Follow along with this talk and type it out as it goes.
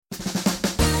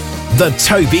The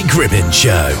Toby Gribbin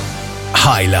Show.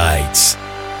 Highlights.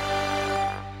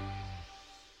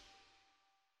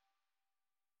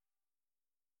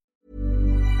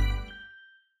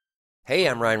 Hey,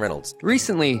 I'm Ryan Reynolds.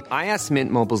 Recently, I asked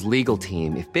Mint Mobile's legal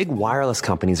team if big wireless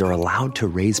companies are allowed to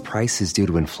raise prices due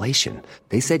to inflation.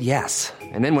 They said yes.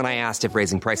 And then when I asked if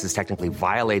raising prices technically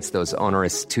violates those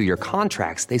onerous 2-year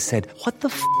contracts, they said, "What the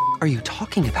f*** are you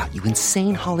talking about, you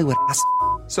insane Hollywood ass?"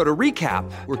 So to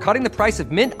recap, we're cutting the price of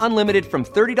Mint Unlimited from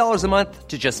 $30 a month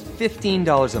to just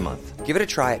 $15 a month. Give it a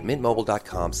try at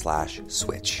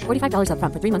mintmobile.com/switch. $45 up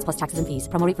front for 3 months plus taxes and fees.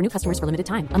 Promo rate for new customers for limited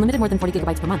time. Unlimited more than 40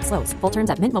 gigabytes per month. Slows full terms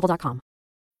at mintmobile.com.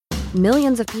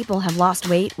 Millions of people have lost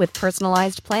weight with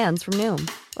personalized plans from Noom.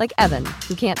 Like Evan,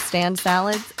 who can't stand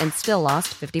salads and still lost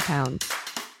 50 pounds.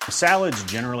 Salads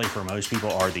generally for most people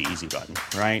are the easy button,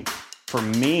 right? For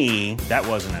me, that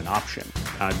wasn't an option.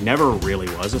 I never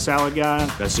really was a salad guy.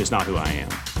 That's just not who I am.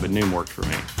 But Noom worked for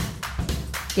me.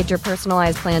 Get your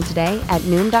personalized plan today at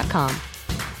Noom.com.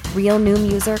 Real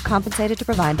Noom user compensated to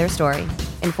provide their story.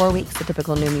 In 4 weeks, the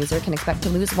typical Noom user can expect to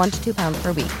lose 1 to 2 pounds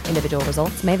per week. Individual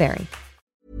results may vary.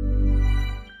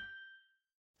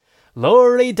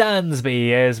 Laurie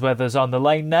Dansby is with us on the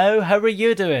line now. How are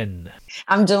you doing?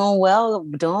 I'm doing well,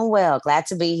 Glad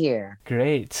to be here.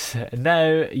 Great.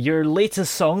 Now, your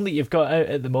latest song that you've got out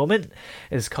at the moment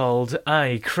is called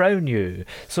I Crown You.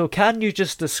 So can you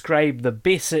just describe the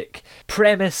basic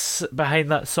premise behind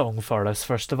that song for us,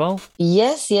 first of all?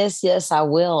 Yes, I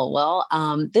will. Well,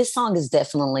 this song is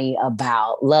definitely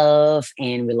about love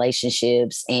and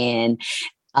relationships and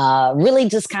really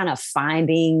just kind of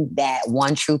finding that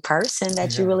one true person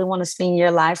that you really want to spend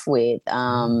your life with.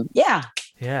 Yeah.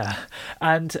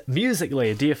 And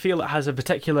musically, do you feel it has a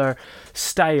particular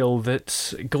style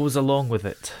that goes along with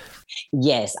it?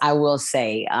 Yes, I will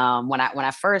say, when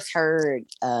I first heard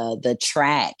the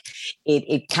track,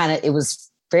 it was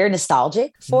very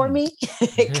nostalgic for me.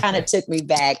 It kind of took me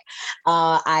back.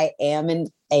 I am an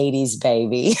 80s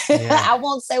baby. Yeah. I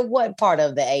won't say what part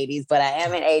of the 80s, but I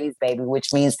am an 80s baby,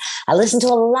 which means I listened to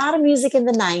a lot of music in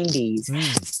the 90s.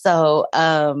 So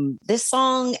this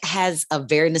song has a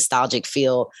very nostalgic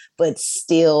feel, but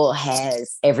still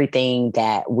has everything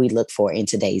that we look for in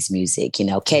today's music. You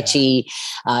know, catchy,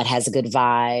 it has a good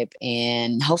vibe,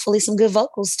 and hopefully some good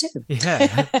vocals too.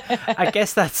 Yeah, I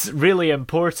guess that's really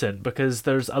important because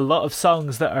there's a lot of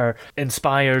songs that are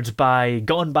inspired by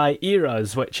gone by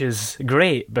eras, which is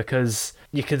great because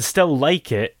you can still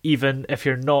like it even if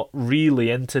you're not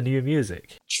really into new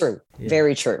music. True. Yeah.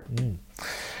 Very true.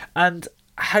 And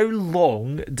how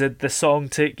long did the song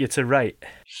take you to write?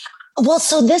 Well,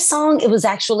 so this song, it was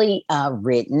actually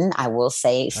written, I will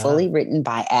say, fully written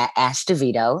by Ash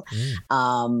DeVito.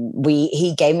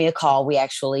 He gave me a call. We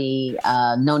actually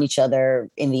known each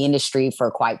other in the industry for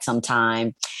quite some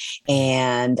time.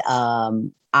 And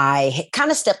I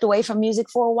kind of stepped away from music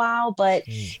for a while, but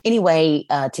anyway,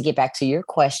 to get back to your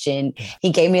question, he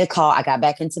gave me a call. I got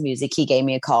back into music. He gave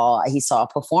me a call. He saw a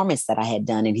performance that I had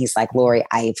done, and he's like, "Laurie,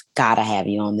 I've got to have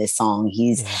you on this song."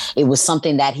 It was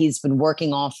something that he's been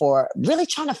working on for really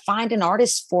trying to find an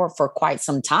artist for quite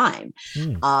some time.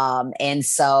 And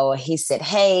so he said,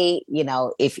 "Hey, you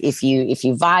know, if you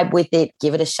vibe with it,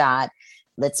 give it a shot.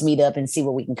 Let's meet up and see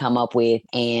what we can come up with."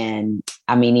 And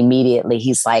I mean, immediately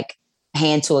he's like,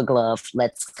 hand to a glove,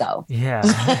 let's go. Yeah.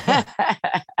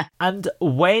 And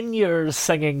when you're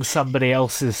singing somebody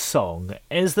else's song,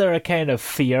 is there a kind of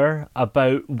fear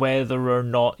about whether or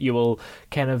not you will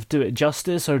kind of do it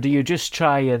justice, or do you just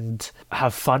try and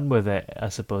have fun with it, I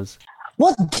suppose?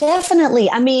 Well,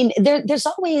 definitely. I mean, there's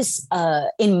always,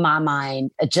 in my mind,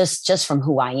 just from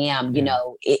who I am, you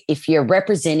know, if you're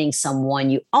representing someone,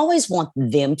 you always want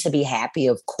them to be happy,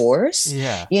 of course.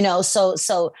 Yeah. You know, so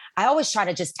I always try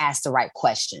to just ask the right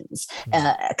questions,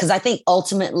 because I think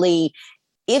ultimately,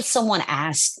 if someone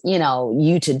asks, you know,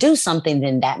 you to do something,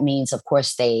 then that means, of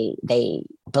course, they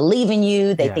believe in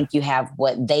you. They think you have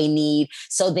what they need.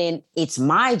 So then it's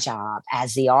my job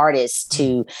as the artist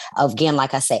to, again,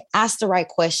 like I say, ask the right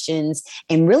questions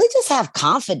and really just have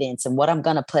confidence in what I'm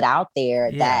going to put out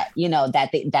there that, you know,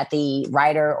 that the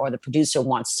writer or the producer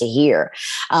wants to hear.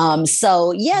 There's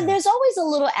always a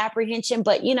little apprehension,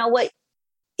 but you know what?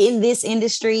 In this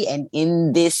industry and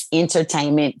in this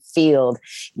entertainment field,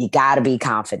 you got to be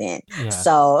confident. Yeah.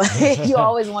 So you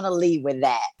always want to lead with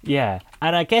that. Yeah.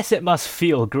 And I guess it must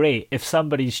feel great if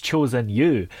somebody's chosen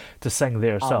you to sing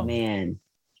their song. Oh, man.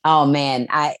 Oh man,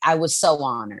 I was so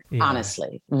honored,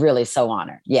 honestly, really so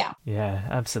honored. Yeah. Yeah,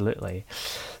 absolutely.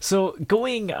 So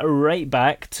going right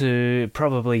back to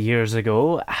probably years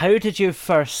ago, how did you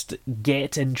first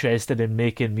get interested in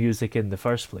making music in the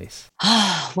first place?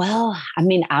 Well, I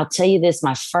mean, I'll tell you this,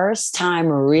 my first time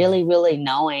really, really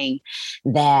knowing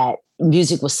that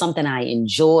music was something I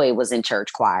enjoy was in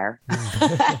church choir.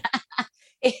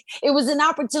 It was an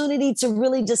opportunity to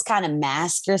really just kind of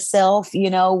mask yourself,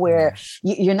 where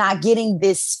you're not getting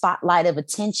this spotlight of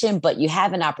attention, but you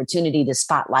have an opportunity to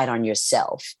spotlight on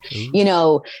yourself,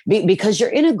 because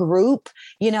you're in a group,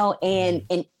 and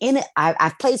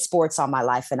I've played sports all my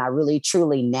life. And I really,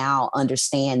 truly now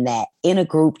understand that in a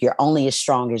group, you're only as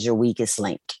strong as your weakest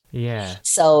link. Yeah.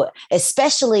 So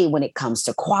especially when it comes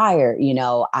to choir,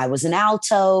 I was an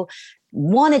alto,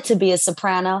 wanted to be a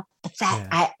soprano, but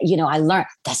I learned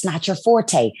that's not your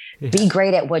forte. Be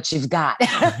great at what you've got.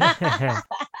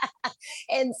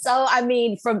 And so, I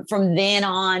mean, from then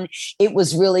on, it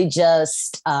was really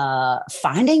just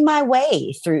finding my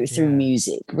way through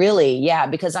music, really. Yeah.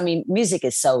 Because I mean, music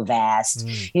is so vast,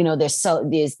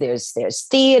 there's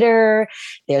theater,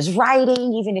 there's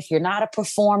writing, even if you're not a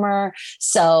performer.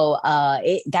 So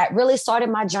that really started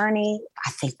my journey,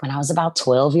 I think, when I was about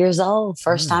 12 years old,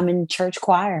 first time in church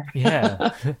choir.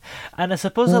 Yeah. And I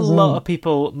suppose a lot of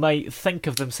people might think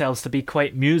of themselves to be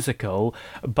quite musical,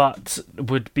 but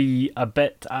would be a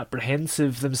bit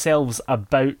apprehensive themselves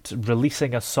about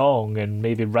releasing a song and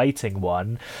maybe writing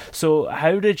one. So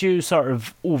how did you sort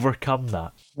of overcome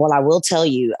that? Well, I will tell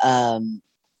you,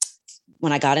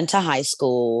 when I got into high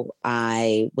school,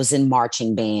 I was in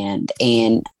marching band,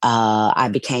 and I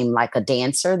became like a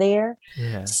dancer there.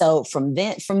 Yeah. So from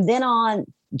then on,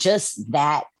 just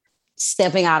that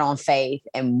stepping out on faith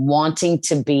and wanting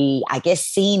to be, I guess,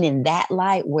 seen in that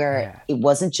light where it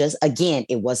wasn't just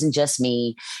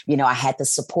me, I had the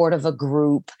support of a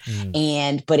group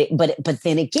but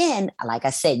then again, like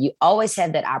I said, you always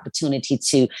have that opportunity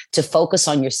to focus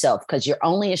on yourself, because you're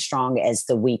only as strong as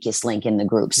the weakest link in the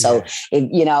group. So,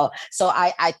 so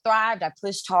I thrived, I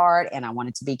pushed hard, and I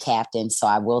wanted to be captain. So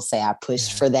I will say I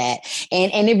pushed for that.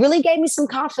 And it really gave me some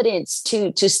confidence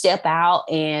to step out.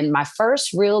 And my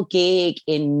first real gig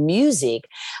in music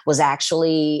was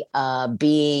actually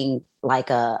being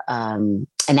like an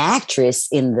actress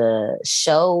in the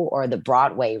show, or the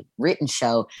Broadway written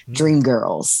show,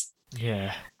 Dreamgirls.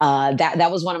 Yeah.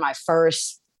 That was one of my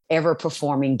first ever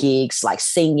performing gigs, like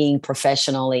singing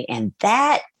professionally. And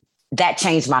that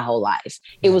changed my whole life.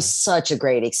 It was such a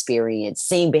great experience,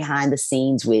 seeing behind the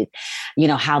scenes with,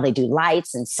 how they do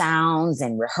lights and sounds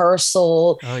and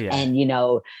rehearsal, and,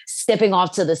 stepping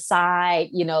off to the side,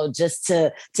 just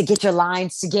to get your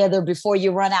lines together before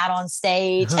you run out on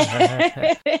stage.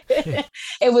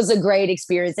 It was a great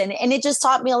experience. And it just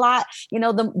taught me a lot.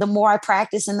 The more I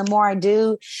practice and the more I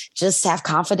do, just have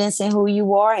confidence in who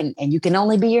you are, and you can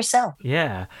only be yourself.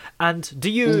 Yeah. And do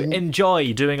you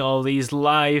enjoy doing all these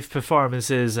live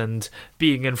performances and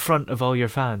being in front of all your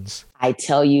fans? I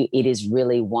tell you, it is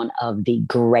really one of the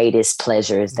greatest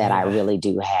pleasures that I really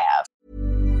do have.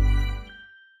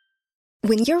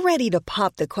 When you're ready to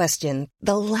pop the question,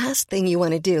 the last thing you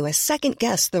want to do is second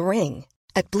guess the ring.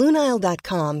 At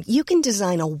BlueNile.com, you can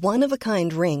design a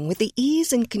one-of-a-kind ring with the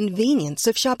ease and convenience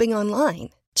of shopping online.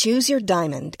 Choose your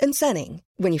diamond and setting.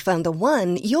 When you find the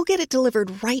one, you'll get it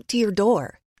delivered right to your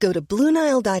door. Go to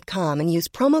BlueNile.com and use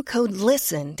promo code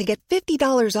LISTEN to get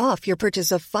 $50 off your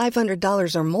purchase of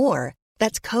 $500 or more.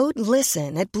 That's code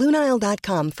LISTEN at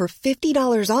BlueNile.com for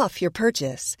 $50 off your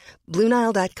purchase.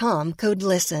 BlueNile.com, code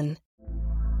LISTEN.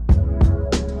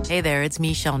 Hey there, it's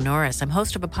Michelle Norris. I'm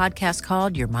host of a podcast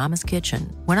called Your Mama's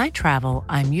Kitchen. When I travel,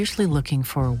 I'm usually looking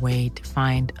for a way to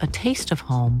find a taste of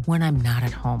home when I'm not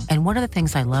at home. And one of the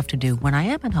things I love to do when I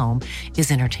am at home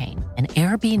is entertain. And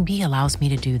Airbnb allows me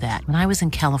to do that. When I was in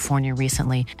California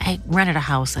recently, I rented a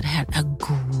house that had a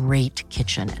great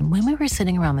kitchen. And when we were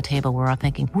sitting around the table, we're all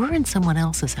thinking, we're in someone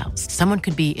else's house. Someone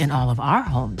could be in all of our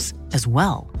homes as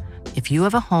well. If you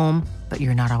have a home, but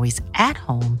you're not always at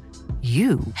home,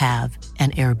 you have an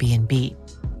Airbnb.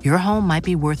 Your home might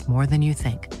be worth more than you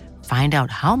think. Find out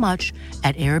how much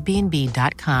at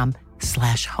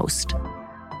airbnb.com/host.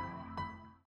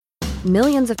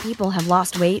 Millions of people have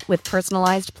lost weight with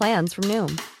personalized plans from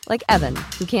Noom. Like Evan,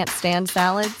 who can't stand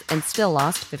salads and still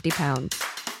lost 50 pounds.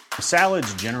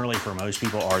 Salads generally for most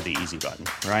people are the easy button,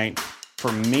 right?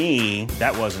 For me,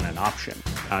 that wasn't an option.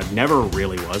 I never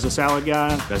really was a salad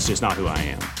guy. That's just not who I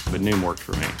am. But Noom worked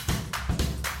for me.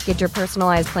 Get your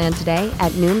personalized plan today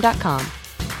at Noom.com.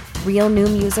 Real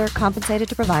Noom user compensated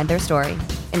to provide their story.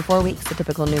 In 4 weeks, the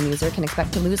typical Noom user can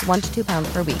expect to lose 1 to 2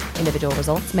 pounds per week. Individual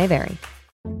results may vary.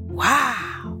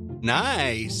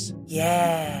 Nice.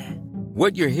 Yeah.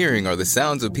 What you're hearing are the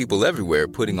sounds of people everywhere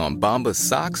putting on Bombas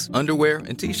socks, underwear,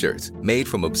 and T-shirts made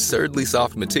from absurdly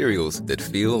soft materials that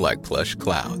feel like plush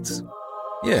clouds.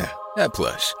 Yeah, that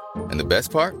plush. And the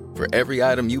best part? For every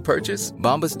item you purchase,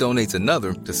 Bombas donates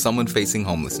another to someone facing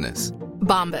homelessness.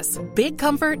 Bombas. Big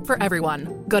comfort for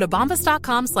everyone. Go to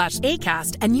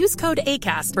bombas.com/ACAST and use code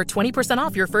ACAST for 20%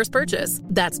 off your first purchase.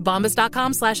 That's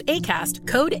bombas.com/ACAST.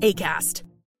 Code ACAST.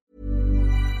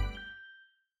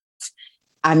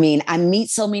 I mean, I meet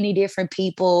so many different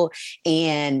people,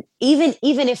 and even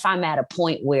if I'm at a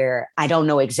point where I don't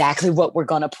know exactly what we're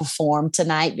going to perform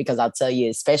tonight, because I'll tell you,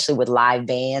 especially with live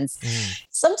bands,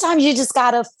 sometimes you just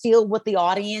got to feel what the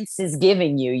audience is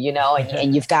giving you, you know,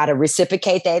 and you've got to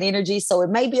reciprocate that energy. So it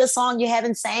may be a song you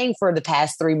haven't sang for the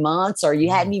past 3 months or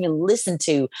you hadn't even listened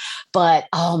to, but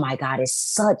oh my God, it's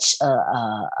such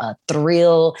a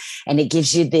thrill, and it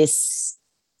gives you this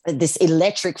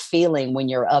electric feeling when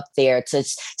you're up there to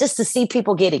just to see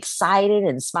people get excited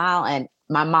and smile. And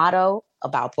my motto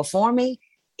about performing,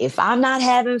 if I'm not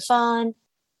having fun,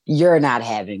 you're not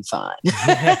having fun.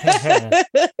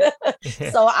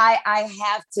 So I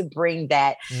have to bring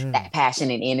that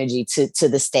passion and energy to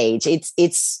the stage.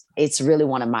 It's really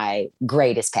one of my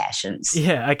greatest passions.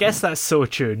 Yeah, I guess that's so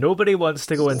true. Nobody wants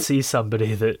to go and see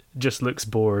somebody that just looks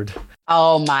bored.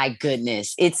 Oh my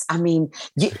goodness. You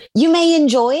may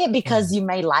enjoy it because you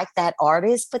may like that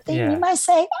artist, but then you might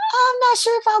say, I'm not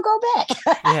sure if I'll go back.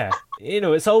 Yeah.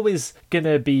 It's always going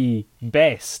to be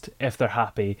best if they're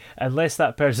happy, unless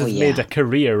that person's made a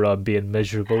career on being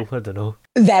miserable. I don't know.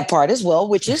 That part as well,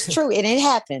 which is true. And it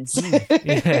happens.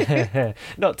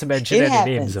 Not to mention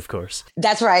any names, of course.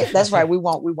 That's right. That's right. We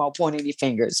won't point any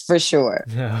fingers for sure.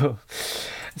 No.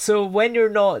 So when you're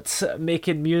not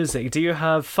making music, do you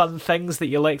have fun things that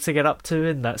you like to get up to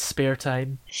in that spare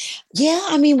time? Yeah,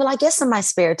 I guess in my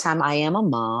spare time, I am a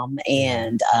mom,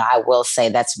 and I will say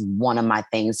that's one of my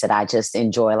things that I just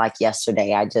enjoy. Like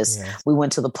yesterday, we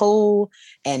went to the pool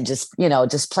and just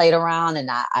played around, and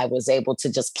I was able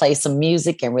to just play some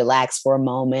music and relax for a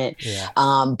moment. Yeah.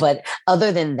 But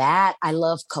other than that, I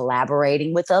love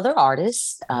collaborating with other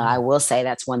artists. I will say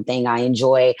that's one thing I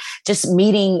enjoy, just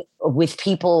meeting with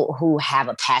people who have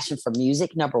a passion for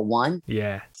music, number one.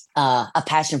 Yeah. A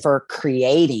passion for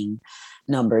creating,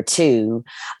 number two.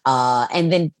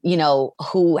 And then,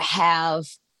 who have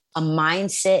a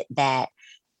mindset that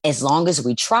as long as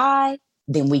we try,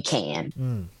 then we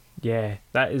can. Yeah,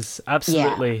 that is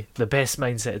absolutely the best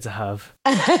mindset to have.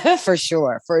 For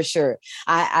sure.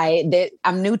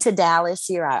 I'm new to Dallas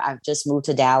here. I've just moved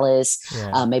to Dallas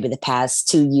maybe the past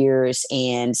 2 years.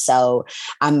 And so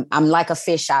I'm like a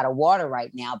fish out of water right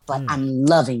now, but I'm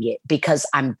loving it because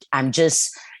I'm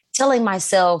just telling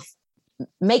myself,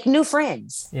 make new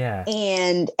friends. Yeah.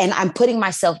 And I'm putting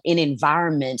myself in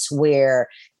environments where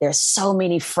there's so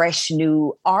many fresh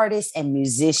new artists and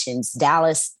musicians.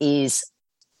 Dallas is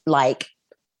like,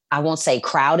 I won't say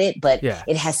crowded, but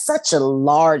it has such a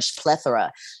large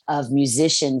plethora of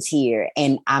musicians here.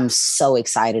 And I'm so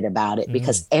excited about it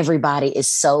because everybody is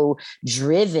so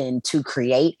driven to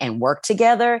create and work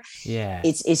together. Yeah.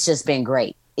 It's just been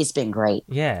great. It's been great.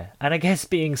 Yeah. And I guess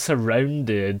being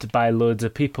surrounded by loads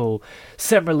of people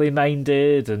similarly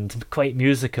minded and quite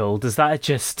musical, does that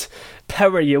just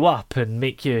power you up and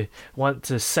make you want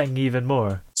to sing even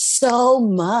more? So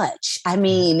much. I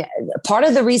mean, part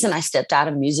of the reason I stepped out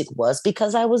of music was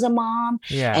because I was a mom.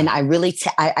 Yeah. And I really,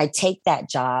 I take that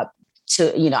job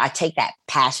to, I take that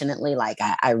passionately. Like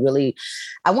I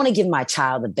want to give my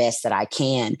child the best that I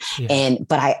can. Yeah.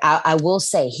 But I will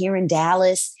say here in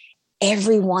Dallas,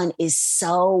 everyone is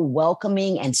so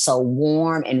welcoming and so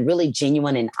warm and really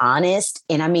genuine and honest.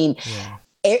 And I mean,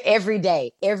 every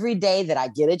day that I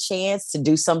get a chance to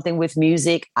do something with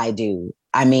music, I do.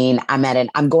 I mean,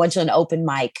 I'm going to an open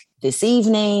mic this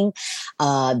evening.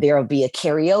 There will be a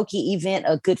karaoke event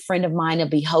a good friend of mine will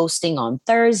be hosting on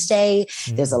Thursday.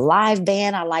 There's a live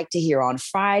band I like to hear on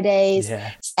Fridays.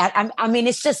 Yeah. I mean,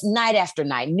 it's just night after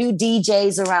night, new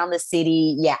DJs around the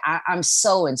city. Yeah, I'm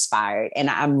so inspired, and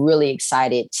I'm really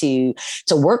excited to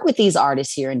work with these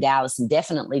artists here in Dallas and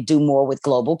definitely do more with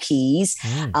Global Keys.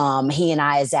 He and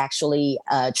I is actually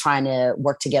trying to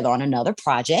work together on another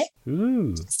project.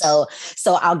 Ooh. So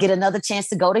I'll get another chance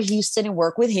to go to Houston and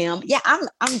work with him. Yeah,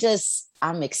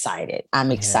 I'm excited.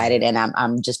 I'm excited, and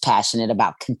I'm just passionate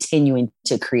about continuing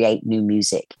to create new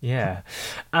music. Yeah.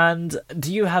 And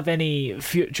do you have any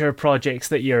future projects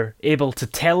that you're able to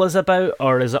tell us about,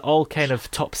 or is it all kind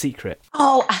of top secret?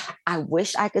 Oh, I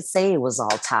wish I could say it was all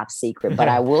top secret, but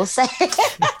I will say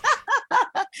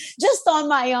just on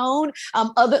my own.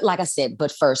 Like I said,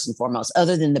 but first and foremost,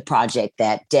 other than the project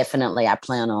that definitely I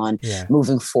plan on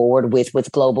moving forward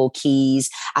with Global Keys,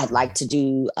 I'd like to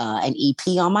do an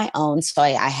EP on my own. So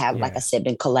I have, like I said,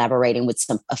 been collaborating with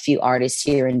a few artists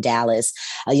here in Dallas.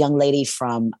 A young lady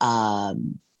from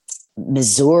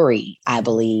Missouri, I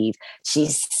believe.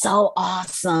 She's so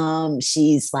awesome.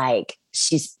 She's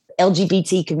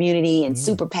LGBT community and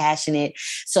super passionate.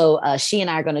 So she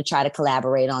and I are going to try to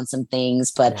collaborate on some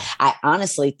things. But I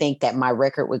honestly think that my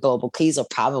record with Global Keys will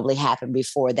probably happen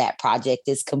before that project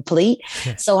is complete.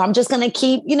 So I'm just going to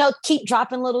keep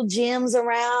dropping little gems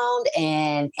around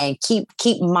and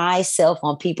keep myself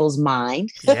on people's mind.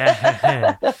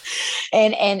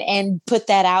 and put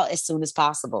that out as soon as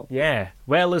possible. Yeah.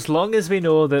 Well, as long as we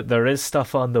know that there is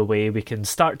stuff on the way, we can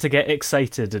start to get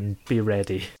excited and be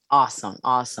ready. Awesome.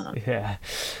 Yeah.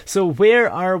 So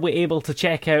where are we able to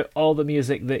check out all the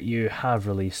music that you have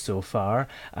released so far?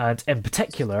 And in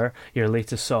particular, your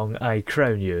latest song, I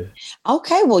Crown You.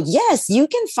 Okay. Well, yes, you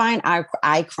can find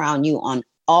I Crown You on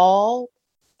all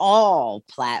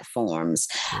platforms.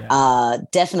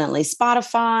 Definitely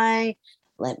Spotify.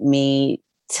 Let me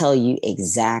tell you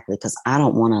exactly, because I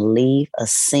don't want to leave a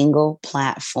single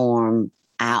platform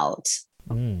out.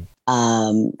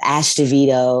 Ash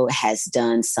DeVito has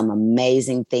done some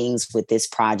amazing things with this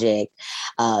project.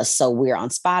 So we're on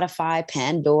Spotify,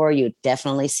 Pandora. You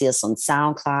definitely see us on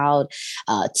SoundCloud,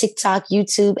 TikTok,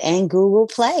 YouTube, and Google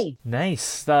Play.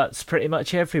 Nice. That's pretty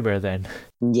much everywhere then.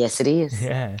 Yes, it is.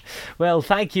 Yeah. Well,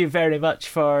 thank you very much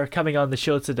for coming on the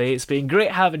show today. It's been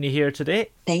great having you here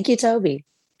today. Thank you, Toby.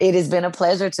 It has been a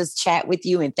pleasure to chat with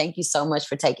you, and thank you so much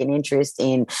for taking interest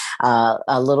in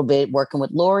a little bit working with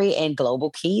Lori and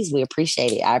Global Keys. We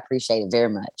appreciate it. I appreciate it very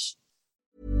much.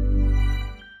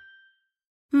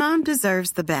 Mom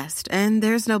deserves the best, and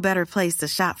there's no better place to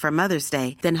shop for Mother's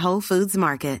Day than Whole Foods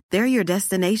Market. They're your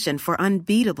destination for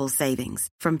unbeatable savings,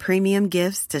 from premium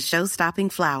gifts to show-stopping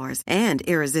flowers and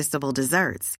irresistible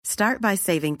desserts. Start by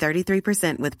saving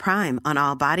 33% with Prime on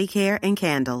all body care and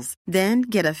candles. Then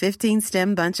get a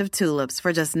 15-stem bunch of tulips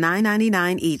for just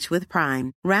 $9.99 each with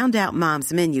Prime. Round out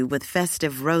Mom's menu with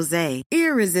festive rosé,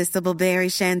 irresistible berry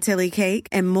chantilly cake,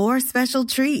 and more special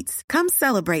treats. Come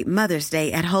celebrate Mother's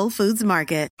Day at Whole Foods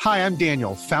Market. Hi, I'm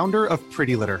Daniel, founder of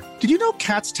Pretty Litter. Did you know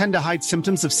cats tend to hide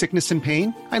symptoms of sickness and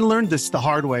pain? I learned this the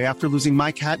hard way after losing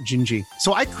my cat, Gingy.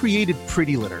 So I created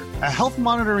Pretty Litter, a health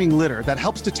monitoring litter that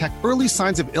helps detect early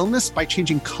signs of illness by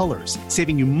changing colors,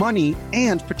 saving you money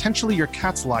and potentially your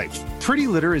cat's life. Pretty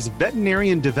Litter is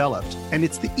veterinarian developed, and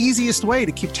it's the easiest way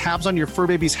to keep tabs on your fur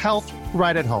baby's health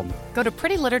right at home. Go to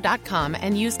prettylitter.com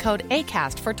and use code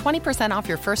ACAST for 20% off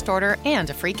your first order and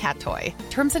a free cat toy.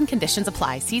 Terms and conditions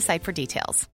apply. See site for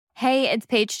details. Hey, it's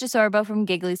Paige DeSorbo from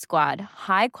Giggly Squad.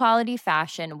 High quality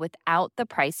fashion without the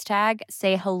price tag.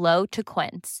 Say hello to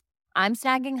Quince. I'm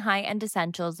snagging high-end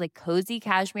essentials like cozy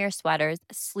cashmere sweaters,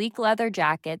 sleek leather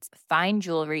jackets, fine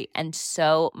jewelry, and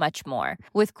so much more.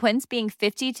 With Quince being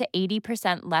 50 to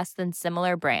 80% less than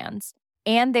similar brands.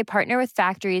 And they partner with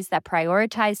factories that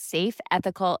prioritize safe,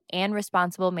 ethical, and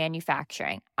responsible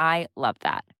manufacturing. I love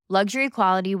that. Luxury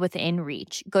quality within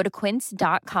reach. Go to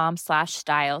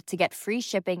quince.com/style to get free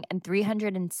shipping and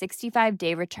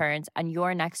 365-day returns on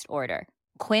your next order.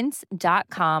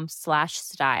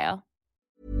 Quince.com/style.